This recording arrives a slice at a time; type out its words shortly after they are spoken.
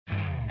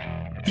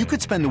You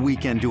could spend the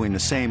weekend doing the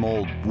same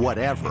old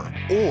whatever,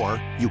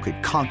 or you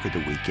could conquer the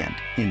weekend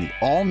in the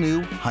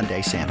all-new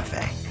Hyundai Santa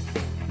Fe.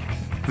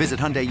 Visit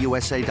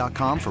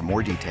HyundaiUSA.com for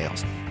more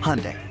details.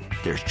 Hyundai,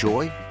 there's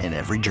joy in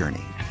every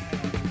journey.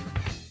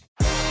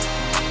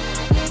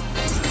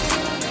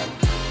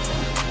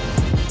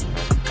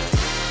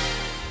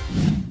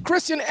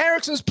 Christian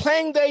Eriksen's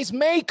playing days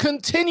may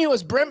continue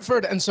as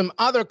Brentford and some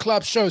other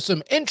clubs show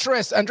some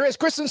interest. Andreas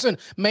Christensen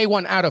may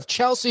want out of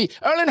Chelsea.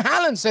 Erling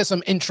Haaland says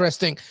some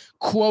interesting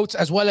quotes,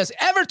 as well as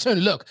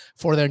Everton look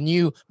for their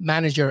new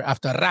manager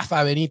after Rafa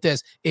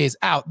Benitez is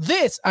out.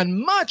 This and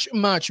much,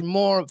 much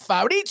more.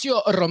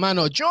 Fabrizio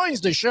Romano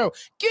joins the show.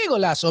 Que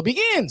Golazo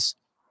begins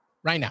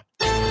right now.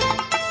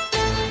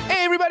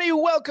 Hey everybody,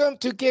 welcome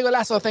to Que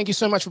Golazo. Thank you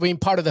so much for being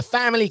part of the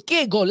family.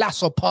 Que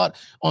Golazo Pod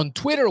on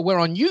Twitter. We're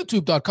on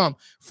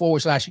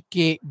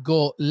youtube.com/Que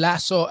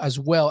Golazo, as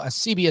well as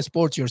CBS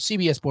Sports, your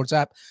CBS Sports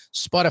app,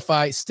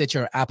 Spotify,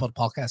 Stitcher, Apple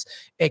Podcasts,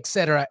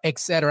 etc.,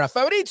 etc.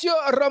 Fabrizio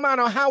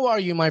Romano, how are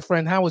you, my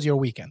friend? How was your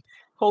weekend?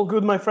 All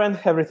good, my friend.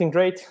 Everything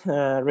great.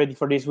 Ready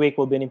for this week.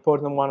 Will be an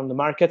important one on the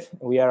market.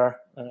 We are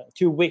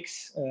 2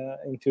 weeks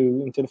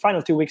into the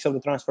final 2 weeks of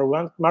the transfer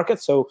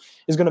market, so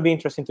it's going to be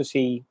interesting to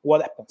see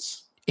what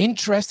happens.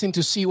 Interesting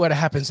to see what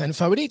happens. And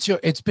Fabrizio,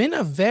 it's been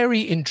a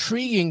very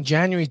intriguing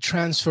January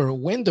transfer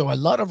window. A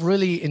lot of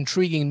really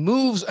intriguing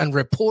moves and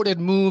reported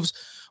moves,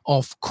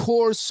 of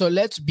course. So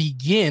let's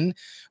begin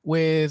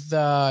with,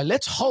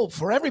 let's hope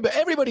for everybody.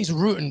 Everybody's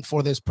rooting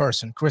for this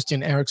person,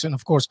 Christian Eriksen,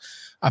 of course,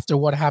 after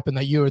what happened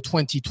at Euro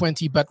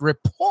 2020. But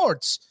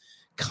reports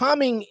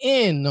coming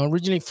in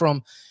originally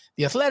from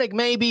The Athletic,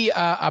 maybe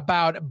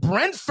about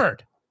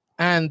Brentford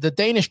and the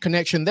Danish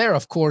connection there,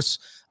 of course,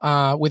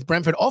 with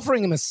Brentford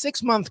offering him a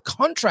 6-month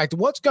contract.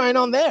 What's going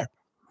on there?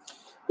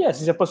 Yes,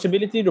 it's a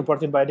possibility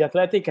reported by The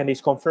Athletic, and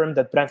it's confirmed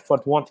that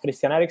Brentford want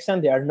Christian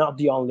Eriksen. They are not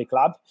the only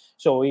club.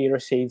 So he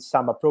received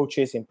some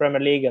approaches in Premier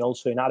League and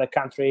also in other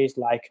countries,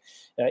 like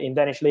in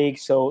Danish League.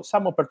 So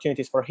some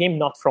opportunities for him,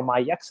 not from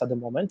Ajax at the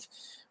moment.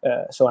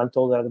 So I'm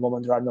told that at the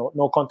moment there are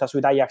no contacts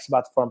with Ajax,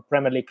 but from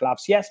Premier League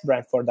clubs, yes,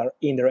 Brentford are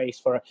in the race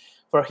for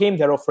him.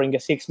 They're offering a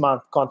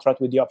 6-month contract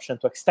with the option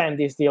to extend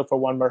this deal for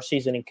one more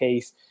season in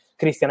case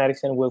Christian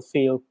Eriksen will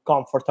feel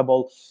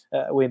comfortable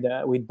with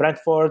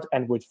Brentford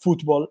and with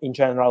football in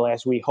general,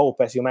 as we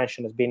hope. As you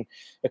mentioned, it's been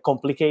a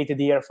complicated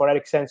year for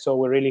Eriksen, so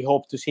we really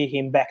hope to see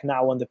him back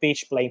now on the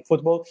pitch playing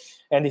football.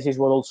 And this is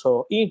what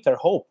also Inter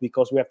hope,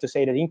 because we have to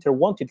say that Inter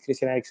wanted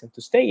Christian Eriksen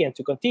to stay and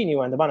to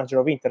continue, and the manager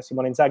of Inter,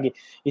 Simone Inzaghi,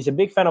 is a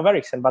big fan of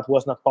Eriksen, but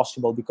was not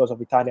possible because of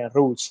Italian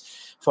rules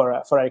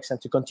for Eriksen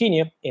to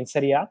continue in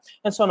Serie A.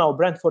 And so now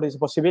Brentford is a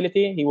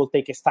possibility. He will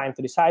take his time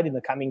to decide. In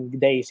the coming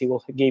days, he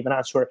will give an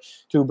answer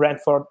to Brentford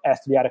as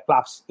to the other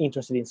clubs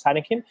interested in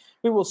signing him.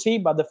 We will see,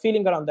 but the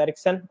feeling around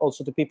Eriksen,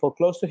 also to people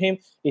close to him,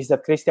 is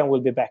that Christian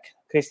will be back.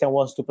 Christian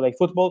wants to play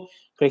football.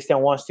 Christian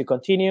wants to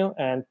continue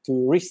and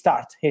to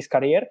restart his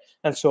career.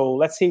 And so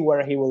let's see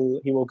where he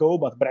will go,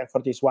 but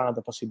Brentford is one of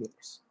the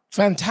possibilities.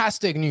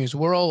 Fantastic news.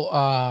 We're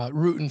all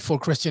rooting for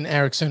Christian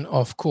Eriksen,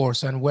 of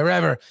course, and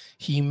wherever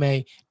he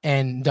may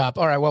end up.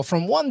 All right, well,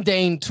 from one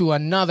Dane to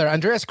another,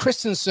 Andreas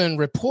Christensen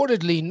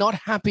reportedly not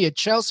happy at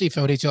Chelsea,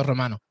 Fabrizio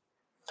Romano.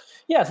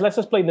 Yes, let's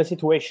explain the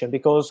situation,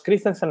 because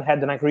Christensen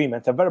had an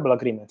agreement, a verbal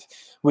agreement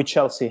with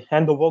Chelsea.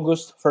 End of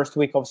August, first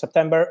week of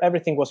September,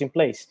 everything was in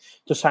place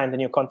to sign the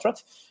new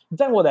contract.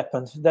 Then what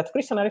happened? That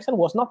Christian Eriksen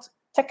was not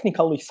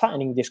technically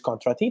signing this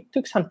contract. He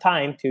took some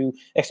time to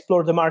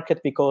explore the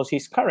market because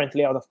he's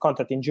currently out of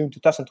contract in June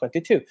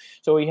 2022.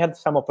 So he had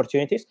some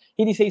opportunities.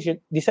 He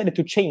decided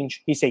to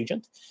change his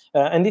agent.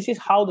 And this is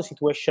how the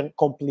situation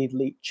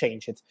completely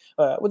changed.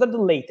 What are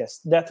the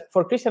latest? That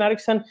for Christian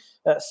Eriksen,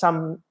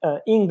 some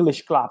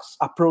English clubs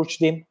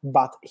approached him,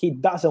 but he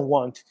doesn't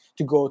want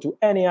to go to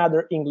any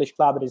other English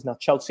club that is not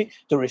Chelsea,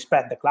 to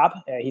respect the club.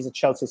 He's at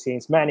Chelsea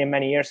since many,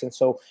 many years, and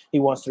so he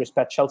wants to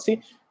respect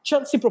Chelsea.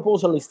 Chelsea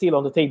proposal is still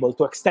on the table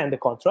to extend the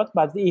contract,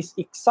 but it is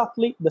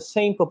exactly the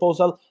same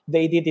proposal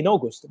they did in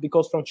August,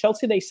 because from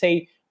Chelsea they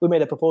say, we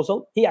made a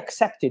proposal, he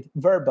accepted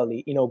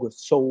verbally in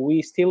August, so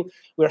we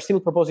are still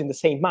proposing the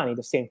same money,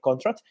 the same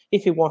contract.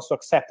 If he wants to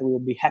accept, we will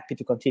be happy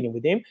to continue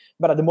with him,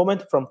 but at the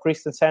moment from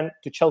Christensen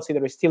to Chelsea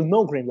there is still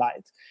no green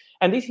light.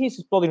 And this is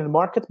exploding in the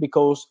market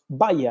because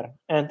Bayern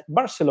and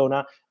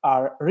Barcelona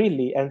are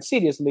really and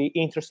seriously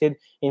interested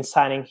in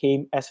signing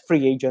him as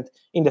free agent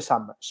in the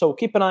summer. So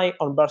keep an eye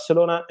on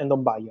Barcelona and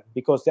on Bayern,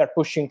 because they're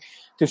pushing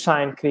to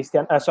sign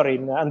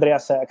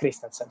Andreas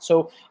Christensen.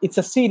 So it's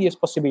a serious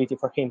possibility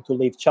for him to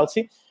leave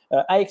Chelsea.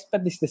 I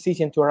expect this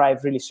decision to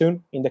arrive really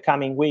soon. In the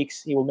coming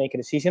weeks, he will make a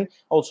decision.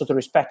 Also to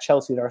respect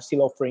Chelsea, they are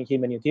still offering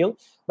him a new deal.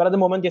 But at the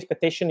moment, the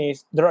expectation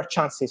is there are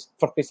chances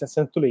for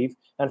Christensen to leave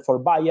and for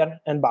Bayern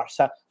and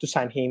Barca to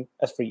sign him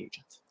as free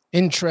agent.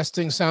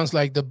 Interesting. Sounds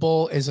like the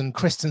ball is in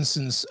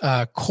Christensen's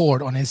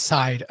court, on his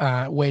side,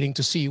 waiting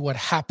to see what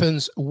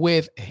happens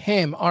with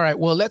him. All right,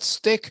 well, let's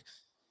stick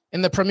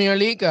in the Premier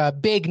League.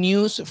 Big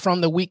news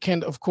from the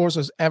weekend, of course,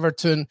 as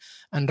Everton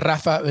and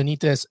Rafa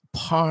Benitez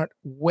part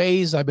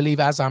ways. I believe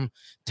as I'm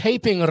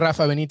taping,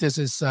 Rafa Benitez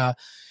is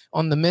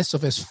on the midst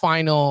of his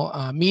final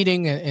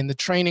meeting in the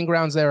training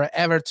grounds there at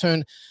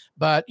Everton.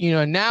 But,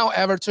 now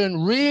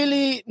Everton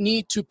really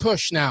need to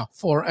push now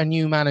for a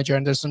new manager.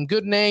 And there's some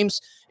good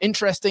names,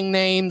 interesting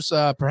names,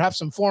 perhaps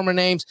some former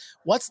names.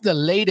 What's the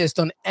latest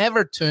on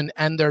Everton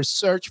and their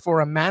search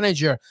for a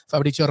manager,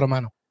 Fabrizio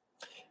Romano?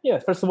 Yeah,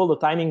 first of all, the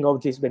timing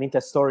of this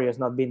Benitez story has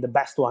not been the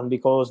best one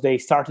because they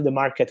started the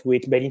market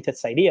with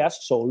Benitez's ideas.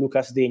 So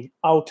Lucas Digne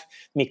out,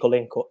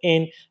 Mykolenko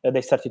in.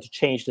 They started to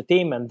change the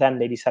team and then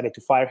they decided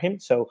to fire him.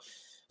 So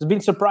it's been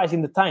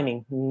surprising the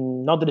timing,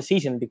 not the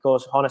decision,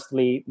 because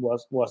honestly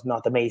was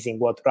not amazing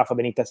what Rafa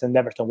Benitez and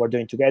Everton were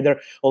doing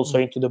together. Also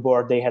into the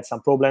board, they had some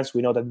problems.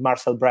 We know that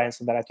Marcel Brands,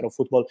 the director of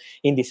football,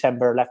 in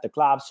December left the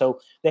club. So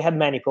they had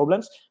many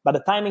problems, but the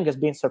timing has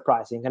been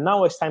surprising. And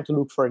now it's time to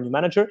look for a new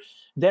manager.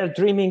 They're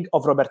dreaming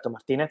of Roberto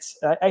Martinez.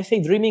 I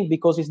say dreaming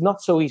because it's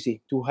not so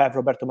easy to have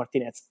Roberto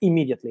Martinez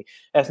immediately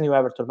as new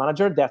Everton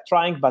manager. They're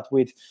trying, but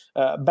with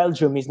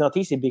Belgium is not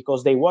easy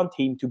because they want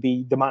him to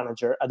be the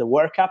manager at the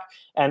World Cup.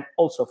 And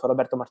also for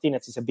Roberto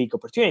Martinez, it's a big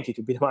opportunity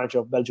to be the manager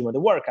of Belgium at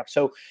the World Cup.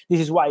 So this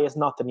is why it's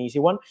not an easy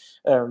one,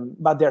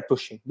 but they're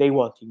pushing. They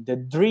want him. The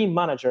dream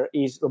manager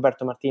is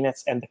Roberto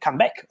Martinez and the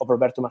comeback of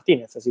Roberto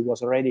Martinez, as he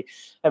was already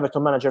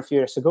Everton manager a few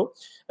years ago.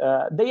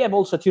 They have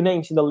also two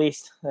names in the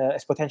list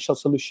as potential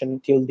solution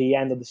till the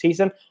end of the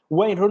season.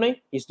 Wayne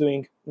Rooney is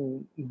doing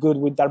good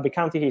with Derby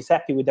County. He's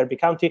happy with Derby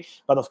County,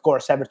 but of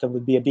course Everton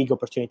would be a big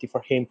opportunity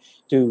for him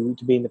to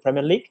be in the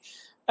Premier League.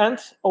 And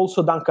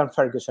also Duncan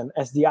Ferguson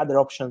as the other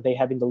option they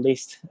have in the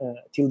list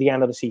till the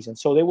end of the season.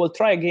 So they will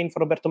try again for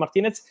Roberto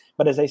Martinez,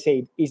 but as I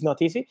said, it's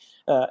not easy.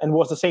 And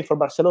was the same for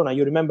Barcelona.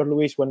 You remember,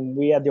 Luis, when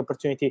we had the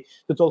opportunity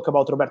to talk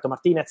about Roberto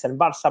Martinez and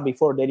Barca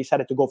before they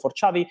decided to go for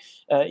Xavi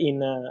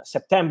in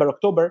September,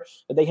 October,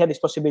 they had this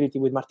possibility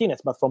with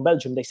Martinez. But from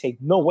Belgium, they said,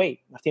 no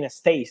way, Martinez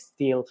stays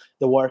till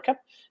the World Cup.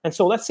 And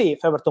so let's see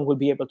if Everton will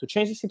be able to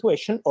change the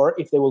situation or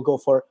if they will go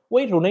for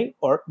Wayne Rooney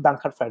or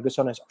Duncan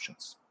Ferguson as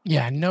options.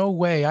 Yeah, no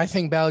way. I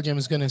think Belgium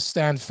is going to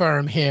stand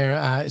firm here,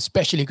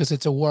 especially because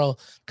it's a World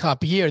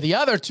Cup year. The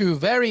other two,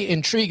 very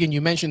intriguing.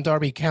 You mentioned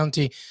Derby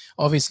County.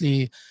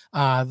 Obviously,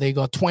 they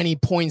got 20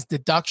 points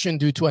deduction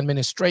due to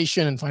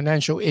administration and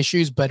financial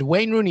issues. But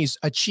Wayne Rooney's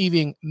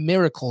achieving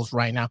miracles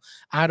right now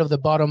out of the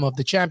bottom of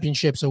the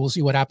championship. So we'll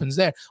see what happens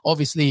there.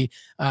 Obviously,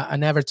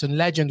 an Everton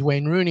legend,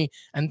 Wayne Rooney.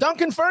 And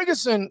Duncan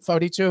Ferguson,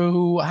 Fabrizio,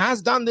 who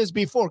has done this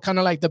before, kind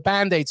of like the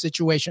Band-Aid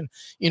situation,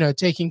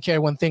 taking care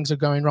when things are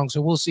going wrong.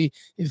 So we'll see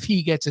if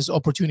he gets his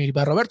opportunity.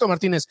 But Roberto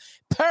Martinez,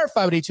 per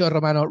Fabrizio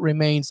Romano,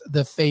 remains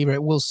the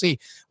favorite. We'll see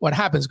what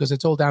happens because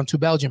it's all down to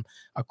Belgium,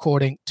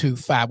 according to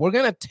Fab. We're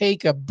going to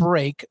take a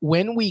break.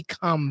 When we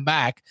come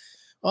back,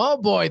 oh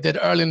boy, did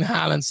Erling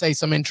Haaland say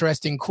some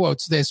interesting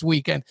quotes this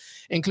weekend,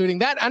 including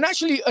that. And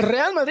actually,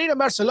 Real Madrid and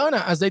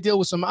Barcelona, as they deal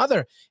with some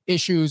other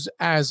issues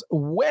as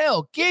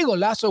well. Que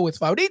Golazo with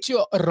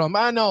Fabrizio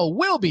Romano.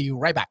 We'll be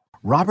right back.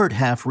 Robert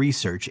Half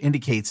research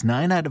indicates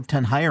 9 out of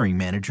 10 hiring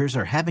managers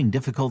are having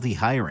difficulty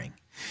hiring.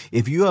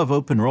 If you have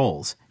open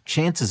roles,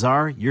 chances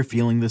are you're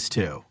feeling this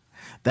too.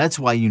 That's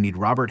why you need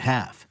Robert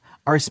Half.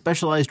 Our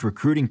specialized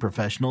recruiting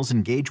professionals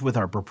engage with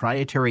our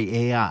proprietary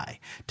AI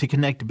to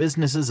connect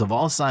businesses of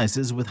all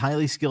sizes with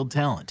highly skilled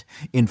talent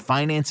in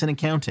finance and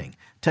accounting,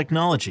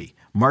 technology,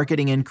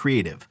 marketing and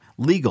creative,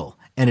 legal,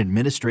 and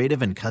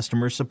administrative and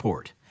customer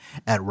support.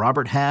 At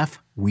Robert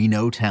Half, we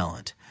know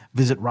talent.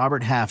 Visit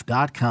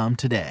roberthalf.com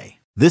today.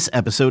 This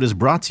episode is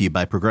brought to you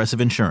by Progressive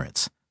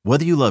Insurance.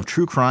 Whether you love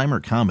true crime or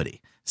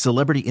comedy,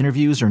 celebrity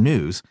interviews or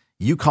news,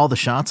 you call the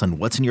shots on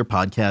what's in your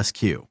podcast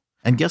queue.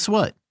 And guess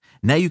what?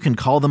 Now you can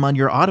call them on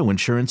your auto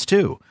insurance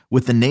too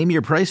with the Name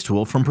Your Price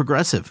tool from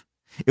Progressive.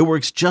 It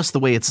works just the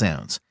way it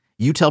sounds.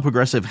 You tell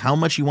Progressive how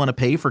much you want to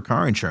pay for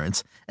car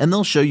insurance, and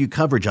they'll show you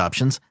coverage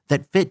options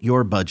that fit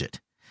your budget.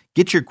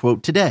 Get your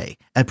quote today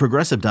at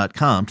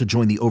Progressive.com to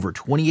join the over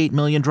 28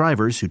 million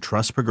drivers who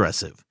trust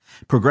Progressive.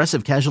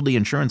 Progressive Casualty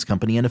Insurance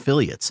Company and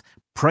Affiliates.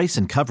 Price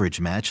and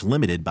coverage match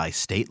limited by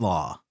state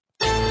law.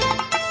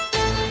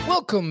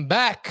 Welcome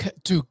back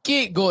to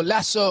Que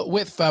Golazo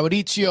with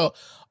Fabrizio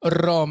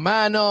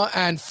Romano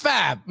and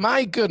Fab.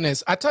 My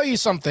goodness, I tell you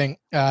something,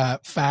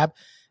 Fab.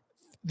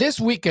 This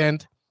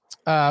weekend,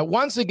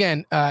 once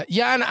again,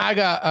 Jan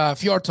Aga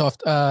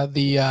Fjortoft,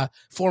 the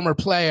former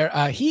player,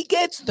 he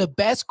gets the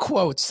best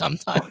quotes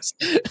sometimes.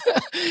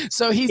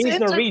 So he's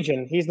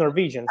Norwegian. He's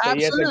Norwegian, so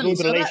absolutely. He has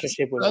a good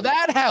relationship with him. So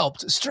that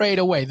helped straight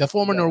away. The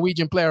former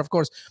Norwegian player, of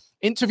course,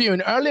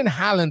 interviewing Erling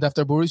Haaland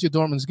after Borussia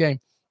Dortmund's game,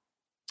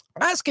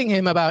 asking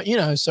him about,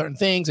 certain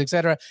things,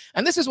 etc.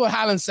 And this is what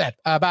Haaland said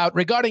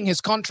regarding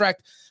his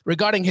contract,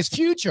 regarding his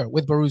future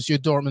with Borussia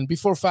Dortmund.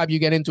 Before, Fab, you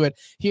get into it,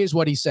 here's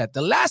what he said.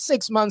 The last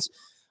 6 months,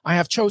 I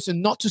have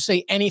chosen not to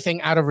say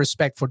anything out of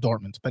respect for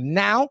Dortmund. But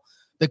now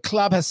the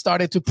club has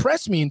started to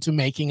press me into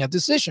making a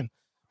decision.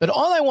 But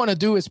all I want to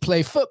do is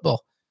play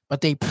football. but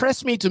they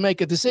press me to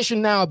make a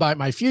decision now about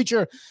my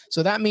future.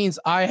 So that means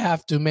I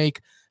have to make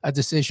a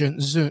decision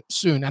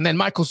soon. And then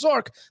Michael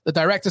Zorc, the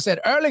director, said,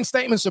 Erling's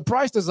statement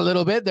surprised us a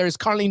little bit. There is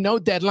currently no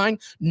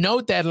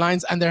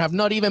deadlines, and there have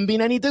not even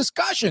been any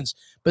discussions.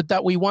 But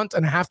that we want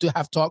and have to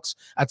have talks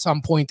at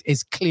some point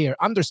is clear,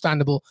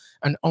 understandable,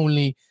 and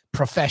only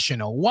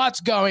professional.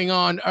 What's going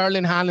on?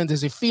 Erling Haaland,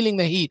 is he feeling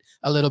the heat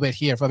a little bit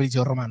here,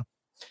 Fabrizio Romano?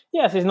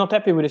 Yes, he's not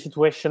happy with the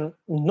situation,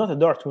 not at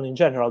Dortmund in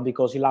general,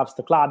 because he loves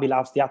the club, he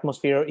loves the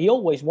atmosphere. He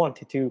always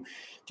wanted to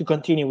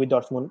continue with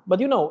Dortmund.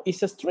 But,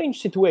 it's a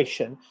strange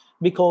situation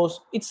because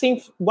it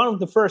seems one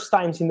of the first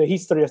times in the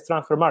history of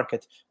transfer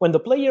market when the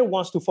player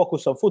wants to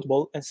focus on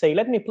football and say,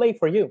 let me play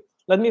for you.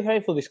 Let me play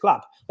for this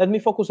club. Let me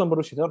focus on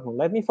Borussia Dortmund.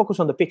 Let me focus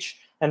on the pitch.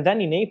 And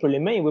then in April,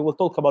 in May, we will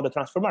talk about the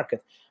transfer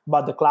market.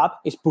 But the club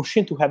is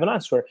pushing to have an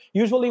answer.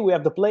 Usually we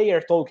have the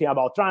player talking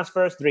about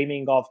transfers,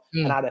 dreaming of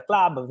another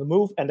club, of a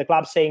move, and the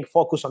club saying,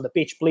 focus on the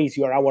pitch, please,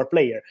 you are our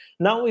player.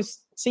 Now it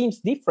seems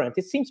different.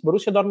 It seems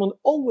Borussia Dortmund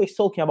always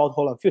talking about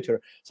Haaland's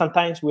future.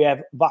 Sometimes we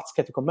have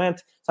Watzke to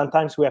comment.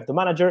 Sometimes we have the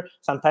manager.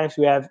 Sometimes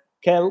we have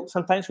Kell.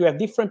 Sometimes we have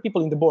different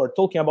people in the board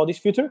talking about his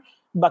future.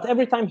 But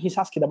every time he's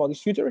asking about his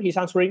future, he's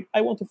answering,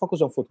 I want to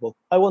focus on football.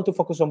 I want to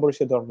focus on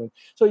Borussia Dortmund.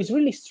 So it's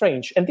really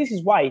strange. And this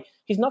is why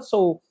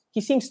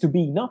he seems to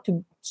be not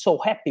so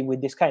happy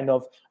with this kind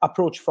of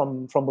approach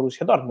from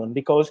Borussia Dortmund,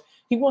 because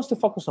he wants to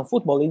focus on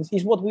football.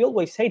 It's what we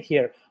always said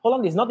here.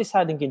 Haaland is not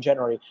deciding in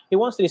January. He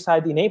wants to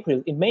decide in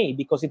April, in May,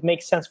 because it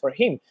makes sense for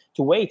him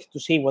to wait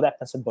to see what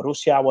happens at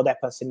Borussia, what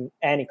happens in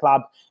any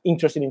club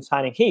interested in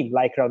signing him,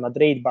 like Real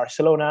Madrid,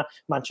 Barcelona,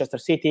 Manchester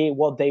City,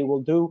 what they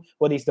will do,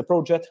 what is the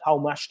project, how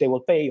much they will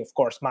pay. Of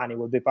course, money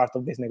will be part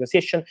of this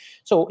negotiation.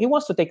 So he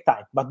wants to take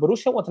time. But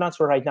Borussia wants an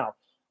answer right now.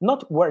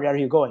 Not where are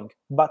you going,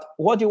 but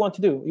what do you want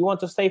to do? You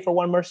want to stay for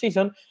one more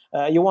season?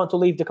 You want to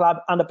leave the club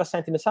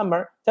 100% in the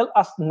summer? Tell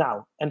us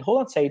now. And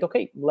Haaland said,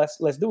 okay, let's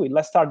do it.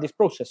 Let's start this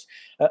process.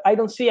 I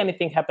don't see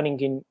anything happening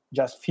in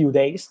just few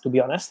days, to be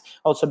honest.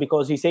 Also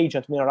because his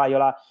agent, Mino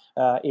Raiola,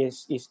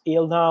 is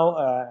ill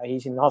now.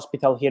 He's in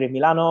hospital here in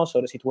Milano,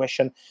 so the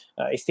situation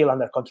is still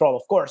under control,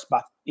 of course,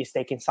 but it's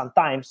taking some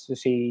time to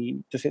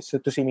see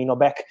Mino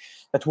back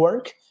at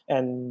work.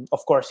 And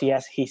of course, he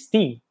has his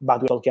team,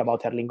 but we're talking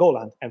about Erling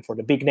Haaland. And for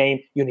the big name,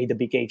 you need a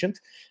big agent.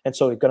 And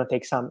so it's going to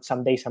take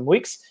some days, some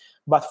weeks.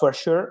 But for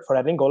sure, for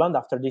Erling Haaland,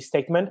 after this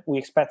statement, we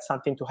expect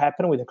something to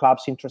happen with the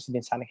clubs interested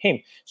in signing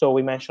him. So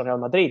we mentioned Real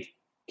Madrid,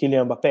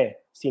 Kylian Mbappé,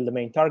 still the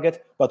main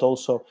target, but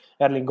also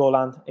Erling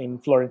Haaland in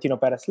Florentino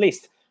Perez's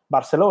list.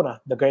 Barcelona,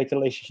 the great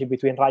relationship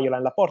between Raiola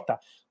and Laporta.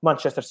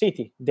 Manchester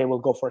City, they will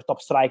go for a top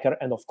striker.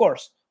 And of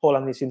course,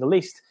 Haaland is in the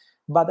list.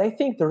 But I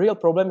think the real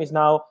problem is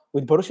now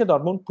with Borussia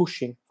Dortmund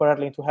pushing for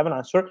Erling to have an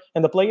answer,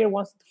 and the player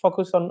wants to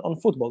focus on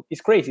football.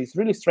 It's crazy. It's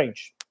really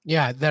strange.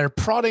 Yeah, they're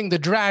prodding the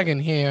dragon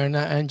here,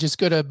 and just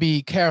got to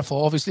be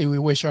careful. Obviously, we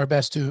wish our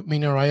best to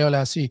Mino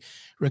Raiola as he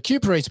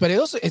recuperates, but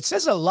it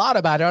says a lot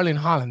about Erling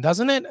Haaland,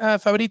 doesn't it,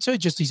 Fabrizio?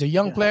 Just he's a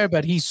young player,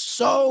 but he's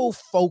so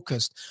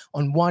focused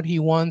on what he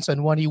wants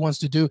and what he wants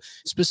to do.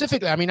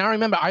 Specifically,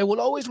 I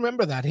will always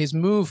remember that, his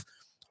move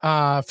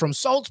from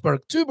Salzburg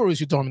to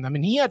Borussia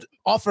Dortmund. He had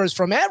offers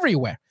from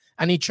everywhere,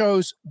 and he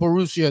chose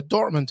Borussia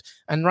Dortmund.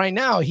 And right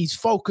now, he's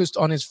focused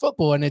on his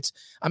football. And it's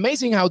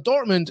amazing how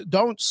Dortmund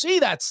don't see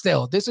that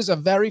still. This is a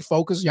very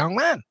focused young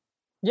man.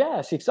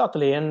 Yes,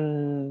 exactly.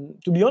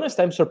 And to be honest,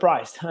 I'm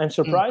surprised.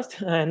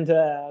 And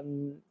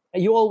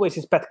you always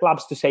expect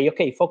clubs to say,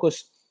 okay,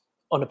 focus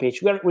on the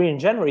pitch. We're in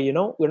January,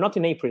 we're not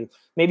in April.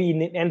 Maybe in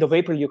the end of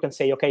April, you can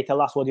say, okay,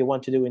 tell us what you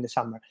want to do in the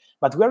summer.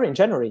 But we're in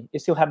January. You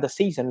still have the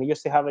season. You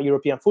still have a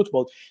European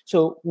football.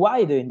 So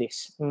why doing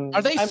this?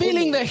 Are they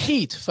feeling the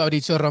heat,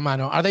 Fabrizio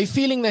Romano? Are they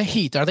feeling the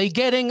heat? Are they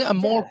getting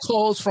more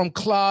calls from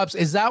clubs?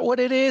 Is that what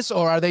it is?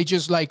 Or are they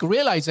just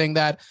realizing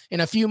that in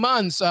a few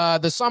months,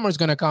 the summer's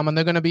going to come and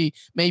they're going to be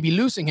maybe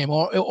losing him?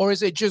 Or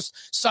is it just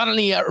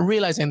suddenly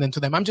realizing them to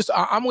them?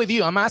 I'm with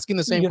you. I'm asking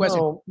the same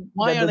question.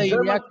 Why are they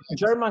reacting?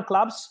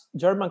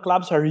 German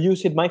clubs are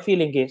used, my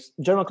feeling is,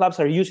 German clubs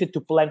are used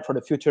to plan for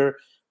the future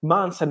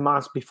months and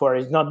months before.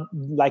 It's not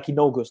like in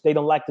August. They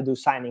don't like to do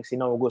signings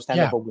in August, end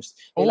of August.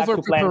 They Over like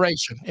to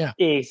preparation. Plan,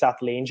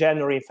 exactly. In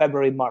January,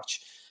 February, March.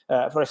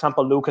 For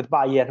example, look at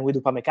Bayern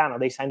with Upamecano.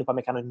 They signed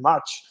Upamecano in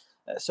March.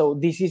 So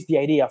this is the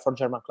idea for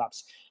German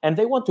clubs. And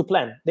they want to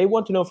plan. They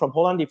want to know from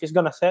Haaland if he's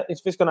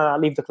gonna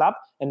leave the club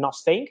and not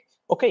staying.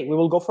 Okay, we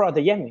will go for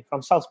Adeyemi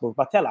from Salzburg,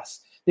 but tell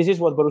us. This is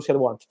what Borussia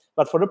wants.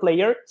 But for the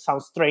player,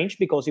 sounds strange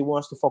because he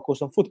wants to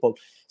focus on football.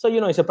 So,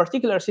 it's a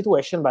particular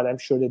situation, but I'm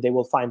sure that they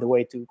will find a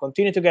way to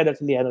continue together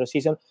till the end of the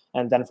season.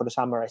 And then for the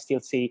summer, I still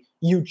see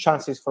huge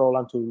chances for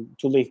Haaland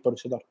to leave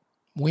Borussia Dortmund.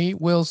 We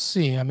will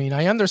see.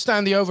 I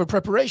understand the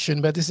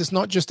over-preparation, but this is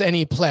not just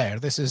any player.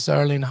 This is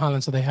Erling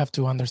Haaland, so they have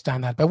to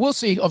understand that. But we'll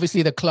see.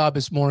 Obviously, the club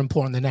is more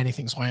important than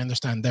anything, so I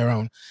understand their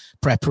own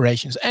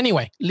preparations.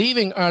 Anyway,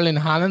 leaving Erling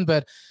Haaland,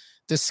 but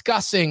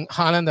discussing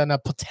Haaland and a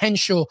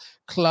potential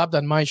club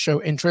that might show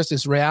interest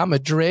is Real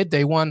Madrid.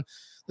 They won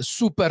the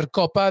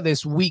Supercopa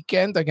this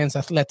weekend against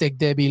Athletic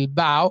de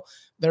Bilbao.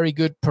 Very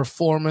good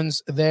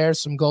performance there.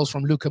 Some goals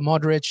from Luka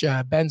Modric,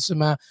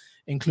 Benzema,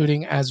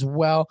 including as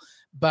well.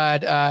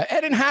 But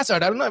Eden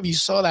Hazard, I don't know if you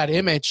saw that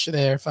image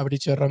there,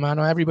 Fabrizio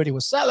Romano. Everybody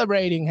was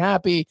celebrating,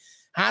 happy.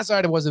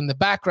 Hazard was in the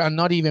background,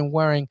 not even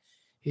wearing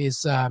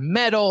his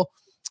medal.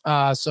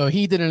 So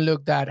he didn't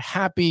look that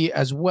happy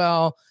as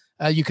well.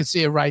 You could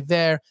see it right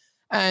there.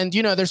 And,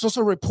 there's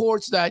also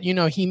reports that,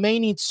 he may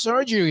need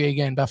surgery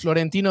again. But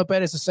Florentino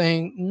Perez is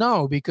saying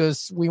no,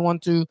 because we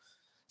want to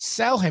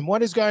sell him.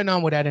 What is going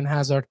on with Eden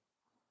Hazard?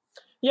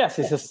 Yes,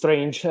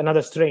 it's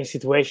another strange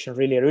situation,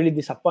 really, a really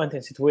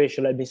disappointing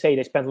situation. Let me say,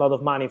 they spent a lot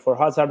of money for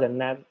Hazard,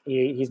 and then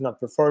he's not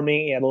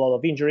performing. He had a lot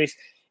of injuries.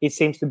 It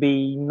seems to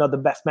be not the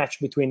best match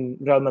between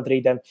Real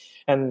Madrid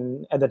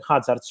and Eden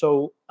Hazard.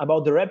 So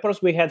about the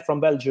reports we had from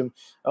Belgium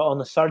on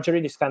the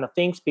surgery, these kind of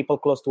things, people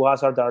close to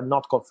Hazard are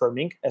not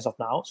confirming as of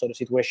now. So the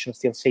situation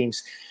still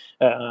seems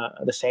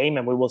the same,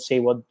 and we will see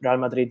what Real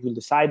Madrid will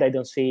decide. I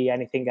don't see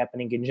anything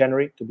happening in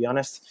January, to be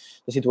honest.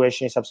 The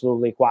situation is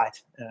absolutely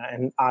quiet,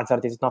 and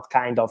Hazard is not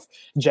kind of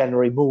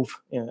January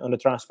move on the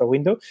transfer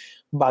window.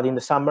 But in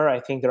the summer, I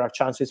think there are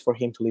chances for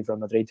him to leave Real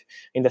Madrid.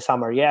 In the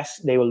summer, yes,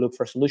 they will look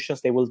for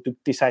solutions. They will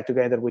decide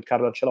together with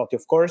Carlo Ancelotti,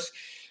 of course.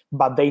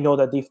 But they know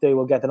that if they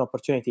will get an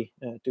opportunity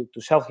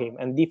to sell him,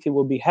 and if he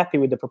will be happy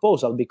with the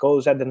proposal,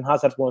 because Eden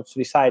Hazard wants to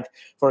decide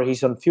for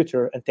his own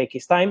future and take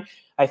his time,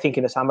 I think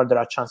in the summer there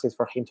are chances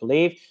for him to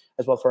leave,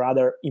 as well for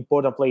other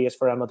important players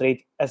for Real Madrid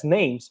as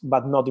names,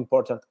 but not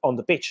important on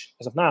the pitch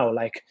as of now,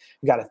 like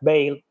Gareth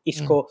Bale,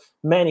 Isco,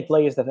 many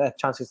players that have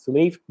chances to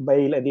leave.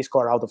 Bale and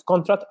Isco are out of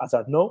contract,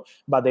 Hazard no,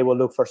 but they will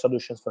look for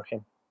solutions for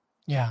him.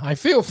 Yeah, I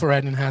feel for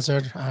Eden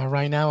Hazard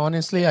right now,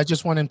 honestly. I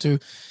just want him to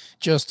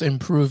just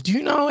improve. Do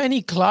you know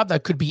any club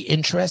that could be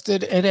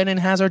interested in Eden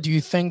Hazard? Do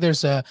you think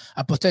there's a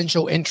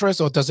potential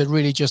interest, or does it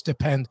really just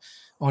depend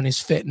on his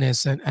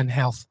fitness and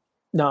health?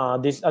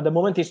 No, this at the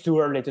moment it's too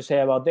early to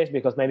say about this,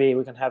 because maybe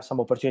we can have some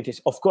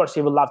opportunities. Of course,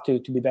 he would love to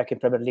be back in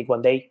Premier League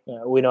one day.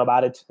 We know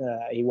about it.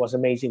 He was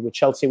amazing with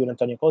Chelsea, with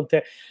Antonio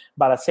Conte.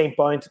 But at the same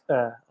point,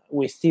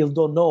 we still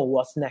don't know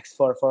what's next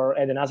for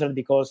Eden Hazard,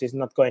 because he's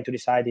not going to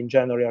decide in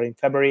January or in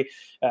February.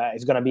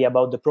 It's going to be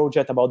about the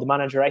project, about the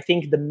manager. I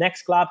think the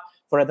next club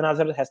for Eden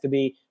Hazard has to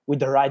be with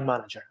the right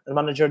manager, a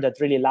manager that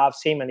really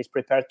loves him and is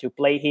prepared to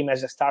play him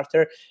as a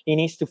starter. He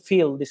needs to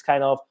feel this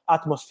kind of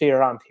atmosphere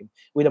around him,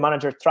 with a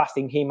manager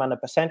trusting him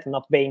 100%,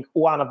 not being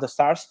one of the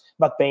stars,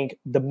 but being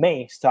the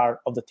main star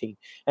of the team.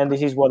 And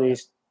this is what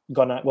he's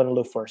gonna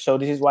look for. So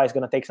this is why it's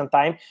gonna take some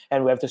time,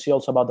 and we have to see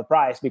also about the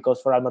price, because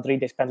for Real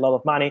Madrid they spend a lot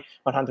of money,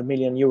 100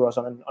 million euros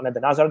on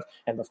Eden Hazard,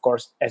 and of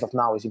course, as of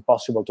now, it's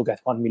impossible to get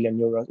 100 million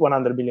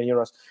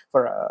euros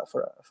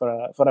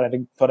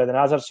for Eden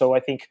Hazard. So I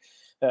think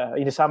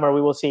in the summer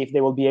we will see if they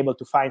will be able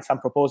to find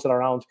some proposal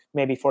around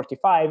maybe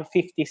 45,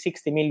 50,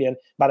 60 million,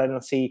 but I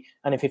don't see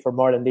anything for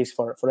more than this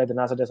for Eden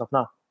Hazard as of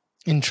now.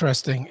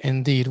 Interesting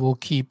indeed. We'll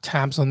keep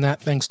tabs on that.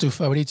 Thanks to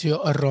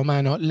Fabrizio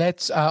Romano.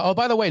 Let's.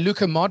 By the way,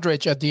 Luka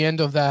Modric at the end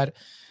of that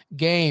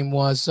game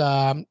was.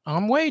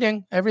 I'm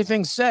waiting.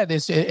 Everything's said.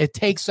 It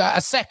takes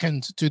a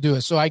second to do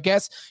it. So I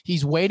guess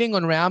he's waiting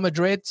on Real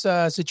Madrid's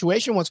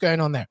situation. What's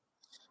going on there?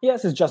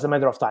 Yes, it's just a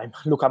matter of time.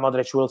 Luka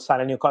Modric will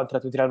sign a new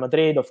contract with Real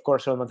Madrid. Of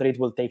course, Real Madrid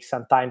will take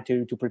some time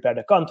to prepare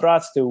the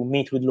contracts, to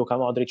meet with Luka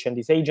Modric and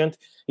his agent.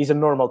 It's a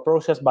normal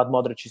process, but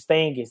Modric is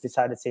staying. He's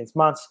decided since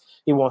months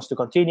he wants to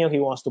continue. He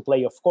wants to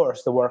play, of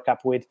course, the World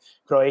Cup with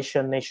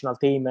Croatian national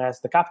team as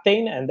the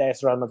captain and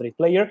as Real Madrid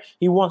player.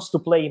 He wants to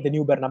play in the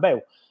new Bernabeu,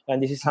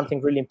 and this is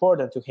something really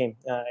important to him.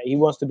 He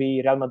wants to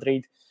be Real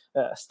Madrid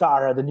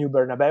star at the new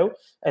Bernabeu,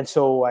 and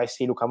so I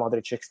see Luka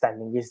Modric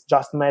extending. It's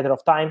just a matter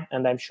of time,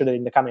 and I'm sure that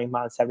in the coming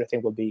months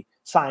everything will be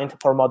signed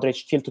for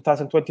Modric till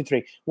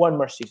 2023, one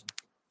more season.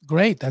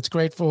 Great. That's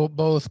great for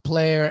both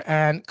player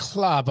and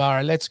club. All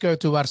right, let's go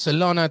to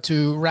Barcelona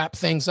to wrap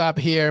things up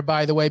here,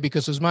 by the way,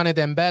 because Ousmane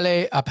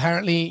Dembele,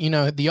 apparently,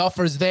 the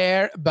offer's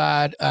there,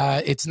 but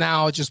it's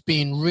now just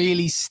being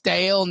really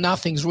stale.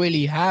 Nothing's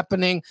really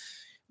happening.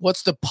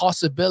 What's the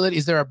possibility?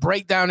 Is there a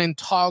breakdown in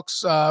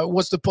talks?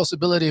 What's the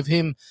possibility of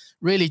him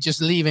really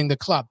just leaving the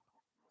club?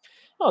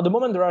 No, at the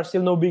moment, there are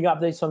still no big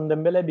updates on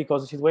Dembele,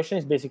 because the situation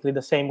is basically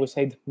the same we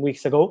said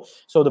weeks ago.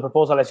 So the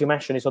proposal, as you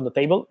mentioned, is on the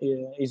table.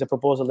 Is a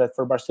proposal that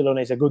for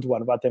Barcelona is a good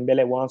one, but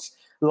Dembele wants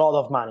a lot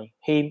of money,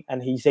 him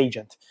and his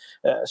agent.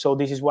 So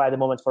this is why at the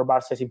moment for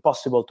Barca it's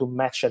impossible to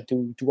match and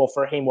to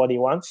offer him what he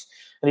wants.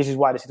 And this is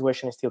why the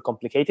situation is still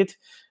complicated.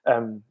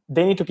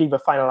 They need to give a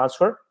final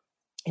answer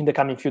in the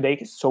coming few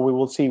days, so we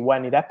will see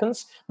when it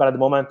happens. But at the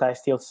moment, I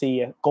still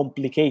see a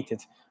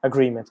complicated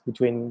agreement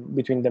between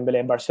Dembele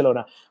and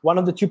Barcelona. One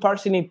of the two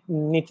parties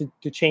need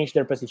to change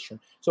their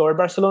position. So or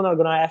Barcelona are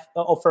going to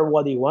offer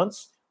what he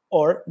wants,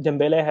 or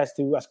Dembele has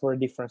to ask for a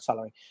different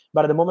salary.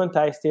 But at the moment,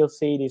 I still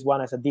see this one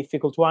as a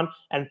difficult one,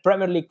 and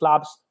Premier League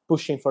clubs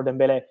pushing for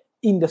Dembele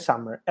in the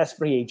summer as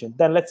free agent.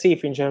 Then let's see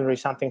if in January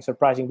something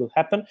surprising will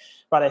happen.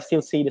 But I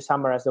still see the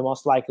summer as the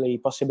most likely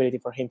possibility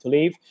for him to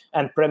leave,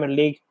 and Premier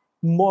League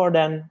more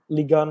than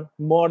Ligue 1,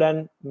 more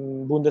than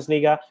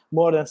Bundesliga,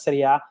 more than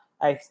Serie A.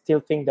 I still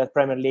think that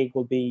Premier League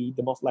will be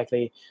the most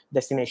likely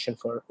destination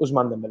for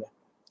Ousmane Dembélé.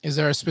 Is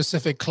there a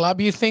specific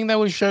club you think that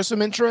will show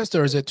some interest,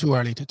 or is it too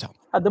early to tell?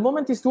 At the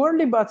moment, it's too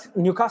early, but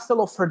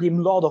Newcastle offered him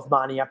a lot of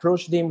money,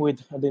 approached him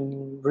with a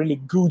really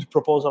good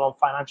proposal on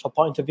financial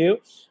point of view.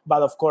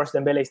 But of course,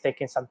 Dembele is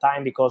taking some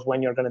time because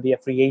when you're going to be a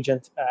free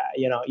agent,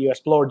 you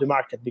explore the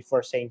market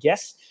before saying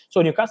yes.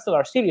 So Newcastle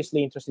are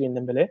seriously interested in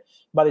Dembele,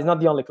 but it's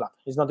not the only club.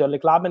 It's not the only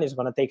club, and it's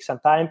going to take some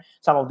time.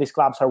 Some of these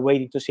clubs are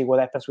waiting to see what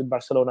happens with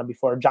Barcelona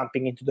before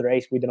jumping into the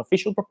race with an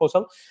official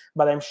proposal.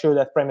 But I'm sure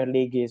that Premier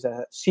League is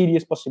a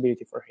serious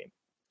possibility for him.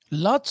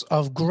 Lots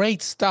of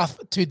great stuff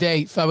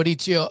today,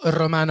 Fabrizio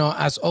Romano,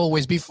 as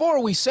always. Before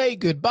we say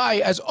goodbye,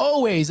 as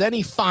always,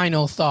 any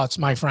final thoughts,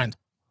 my friend?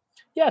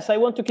 Yes, I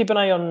want to keep an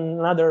eye on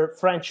another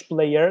French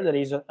player, that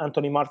is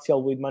Anthony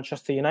Martial with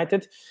Manchester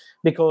United,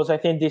 because I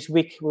think this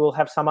week we will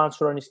have some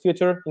answer on his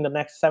future. In the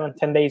next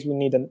 7-10 days, we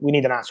need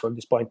an answer at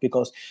this point,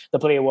 because the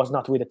player was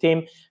not with the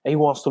team. He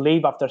wants to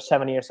leave after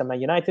 7 years at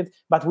Man United.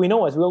 But we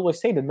know, as we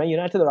always say, that Man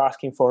United are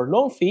asking for a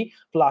loan fee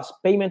plus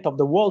payment of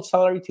the world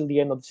salary till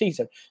the end of the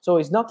season. So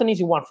it's not an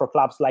easy one for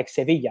clubs like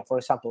Sevilla, for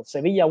example.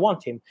 Sevilla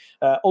want him.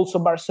 Also,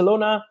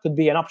 Barcelona could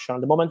be an option.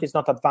 At the moment, it's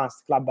not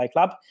advanced club by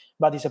club,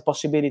 but it's a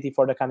possibility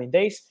for the coming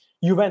days.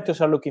 Juventus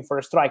are looking for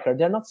a striker.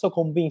 They're not so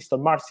convinced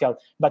on Martial,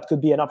 but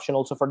could be an option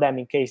also for them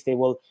in case they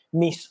will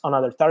miss on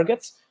other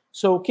targets.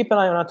 So keep an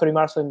eye on Anthony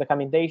Martial in the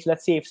coming days.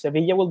 Let's see if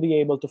Sevilla will be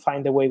able to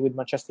find a way with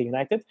Manchester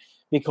United,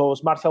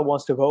 because Martial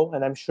wants to go,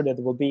 and I'm sure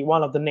that will be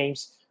one of the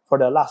names for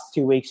the last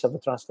 2 weeks of the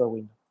transfer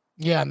window.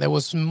 Yeah, and there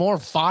was more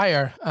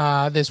fire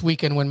this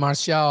weekend when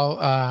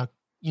Martial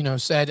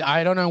said,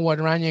 I don't know what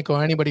Ranić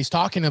or anybody's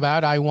talking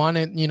about. I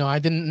wanted, I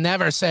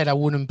never said I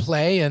wouldn't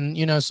play. And,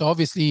 so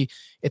obviously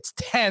it's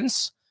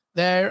tense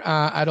there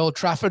at Old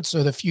Trafford.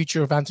 So the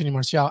future of Anthony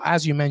Martial,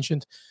 as you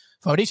mentioned,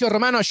 Fabrizio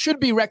Romano, should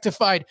be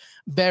rectified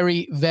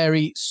very,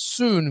 very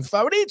soon.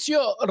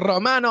 Fabrizio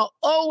Romano,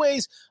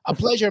 always a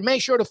pleasure.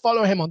 Make sure to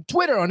follow him on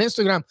Twitter, on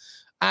Instagram,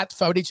 at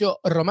Fabrizio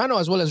Romano,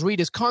 as well as read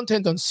his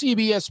content on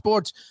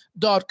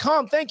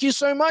cbssports.com. Thank you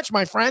so much,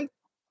 my friend.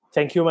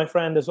 Thank you, my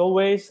friend, as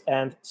always,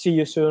 and see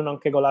you soon on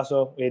Que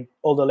Golazo with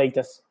all the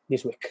latest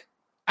this week.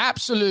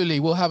 Absolutely.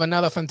 We'll have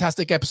another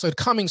fantastic episode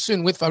coming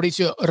soon with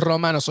Fabrizio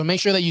Romano. So make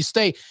sure that you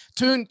stay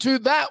tuned to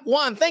that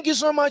one. Thank you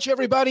so much,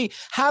 everybody.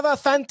 Have a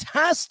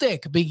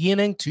fantastic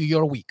beginning to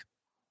your week.